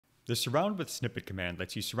The surround with snippet command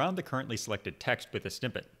lets you surround the currently selected text with a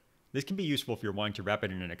snippet. This can be useful if you're wanting to wrap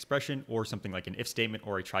it in an expression or something like an if statement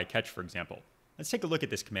or a try-catch, for example. Let's take a look at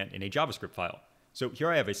this command in a JavaScript file. So here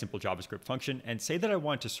I have a simple JavaScript function, and say that I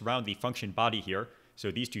want to surround the function body here, so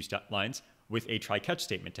these two lines, with a try-catch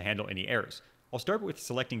statement to handle any errors. I'll start with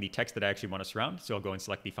selecting the text that I actually want to surround, so I'll go and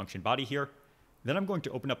select the function body here. Then I'm going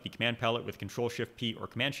to open up the command palette with Control-Shift-P or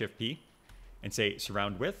Command-Shift-P and say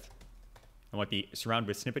surround with. I want the surround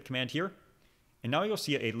with snippet command here. And now you'll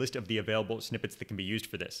see a list of the available snippets that can be used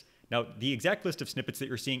for this. Now, the exact list of snippets that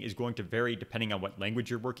you're seeing is going to vary depending on what language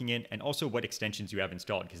you're working in and also what extensions you have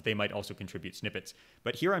installed, because they might also contribute snippets.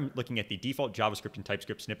 But here I'm looking at the default JavaScript and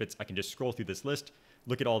TypeScript snippets. I can just scroll through this list,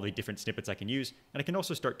 look at all the different snippets I can use, and I can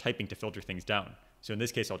also start typing to filter things down. So in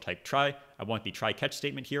this case, I'll type try. I want the try catch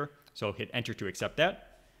statement here, so I'll hit enter to accept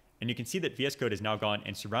that. And you can see that VS Code has now gone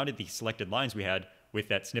and surrounded the selected lines we had with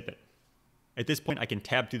that snippet. At this point, I can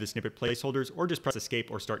tab through the snippet placeholders or just press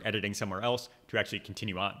escape or start editing somewhere else to actually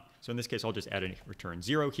continue on. So in this case, I'll just add a return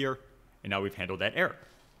 0 here, and now we've handled that error.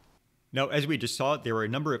 Now, as we just saw, there are a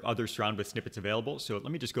number of other surround with snippets available, so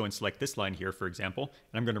let me just go and select this line here, for example,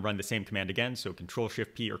 and I'm going to run the same command again, so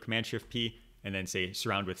Control-Shift-P or Command-Shift-P, and then say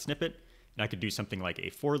surround with snippet, and I could do something like a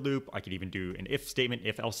for loop. I could even do an if statement,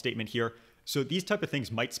 if-else statement here. So these type of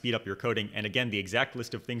things might speed up your coding, and again, the exact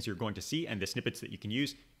list of things you're going to see and the snippets that you can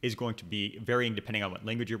use is going to be varying depending on what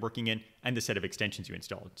language you're working in and the set of extensions you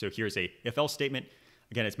installed. So here's a if-else statement.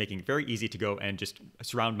 Again, it's making it very easy to go and just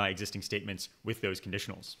surround my existing statements with those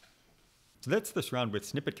conditionals. So that's the surround with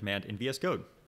snippet command in VS Code.